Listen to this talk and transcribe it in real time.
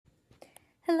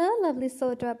Hello, lovely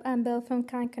soul drop. I'm Bill from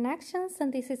Kind Connections,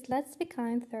 and this is Let's Be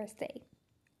Kind Thursday.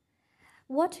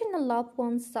 Watching a loved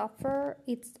one suffer,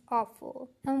 it's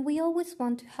awful, and we always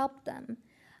want to help them,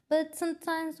 but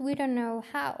sometimes we don't know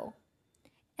how.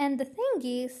 And the thing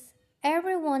is,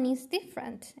 everyone is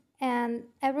different, and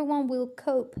everyone will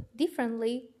cope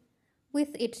differently with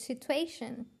each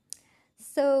situation.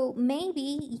 So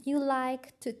maybe you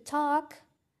like to talk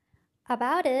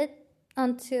about it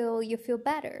until you feel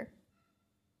better,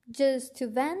 just to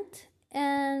vent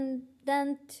and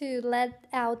then to let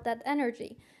out that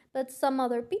energy. But some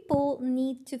other people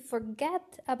need to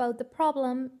forget about the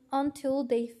problem until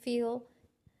they feel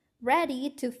ready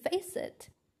to face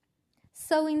it.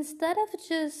 So instead of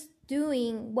just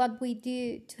doing what we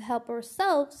do to help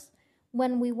ourselves,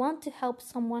 when we want to help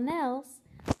someone else,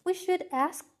 we should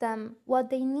ask them what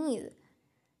they need.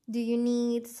 Do you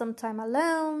need some time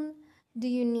alone? Do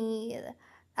you need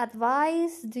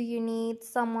advice? Do you need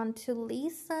someone to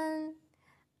listen?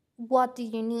 What do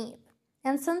you need?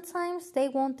 And sometimes they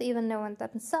won't even know it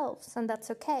themselves, and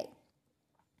that's okay.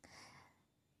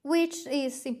 Which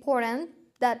is important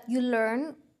that you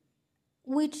learn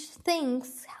which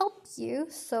things help you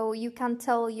so you can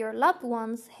tell your loved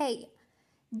ones, hey,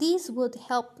 this would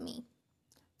help me.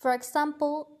 For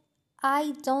example,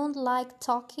 I don't like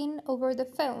talking over the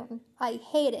phone. I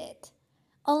hate it.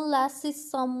 Unless it's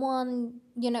someone,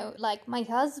 like my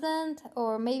husband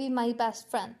or maybe my best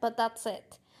friend, but that's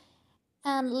it.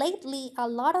 And lately, a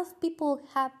lot of people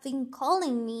have been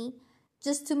calling me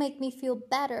just to make me feel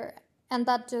better, and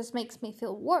that just makes me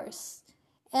feel worse.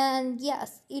 And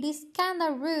yes, it is kind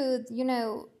of rude,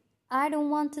 I don't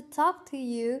want to talk to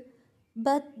you,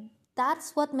 but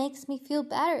that's what makes me feel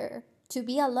better, to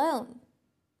be alone.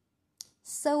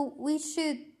 So we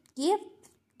should give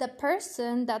the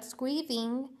person that's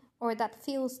grieving or that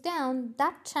feels down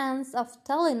that chance of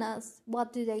telling us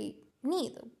what do they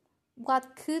need,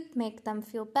 what could make them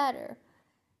feel better,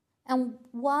 and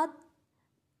what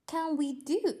can we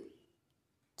do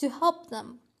to help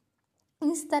them,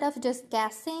 instead of just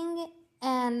guessing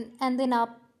and ending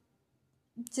up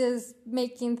just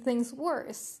making things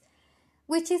worse,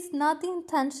 which is not the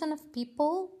intention of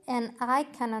people, and I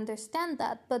can understand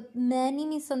that, but many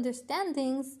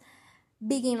misunderstandings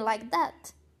begin like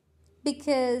that,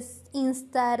 because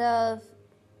instead of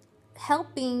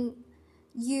helping,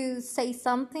 you say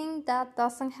something that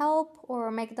doesn't help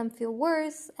or make them feel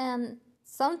worse, and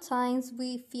sometimes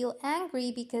we feel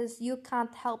angry because you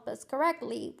can't help us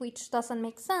correctly, which doesn't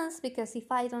make sense, because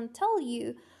if I don't tell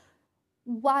you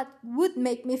what would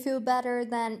make me feel better,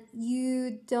 then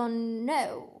you don't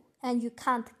know and you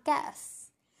can't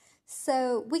guess.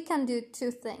 So we can do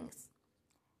two things: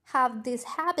 have this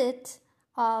habit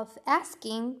of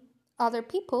asking other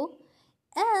people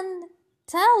and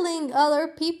telling other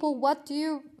people what do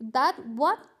you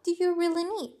really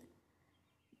need,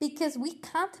 because we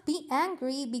can't be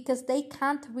angry because they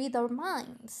can't read our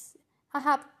minds. I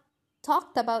have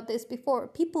talked about this before.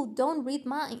 People don't read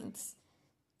minds,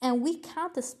 and we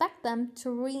can't expect them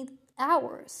to read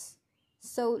ours.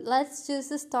 So let's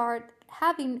just start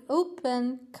having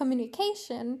open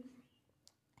communication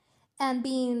and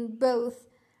being both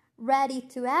ready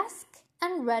to ask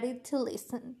and ready to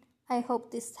listen. I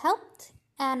hope this helped,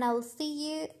 and I'll see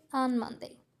you on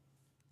Monday.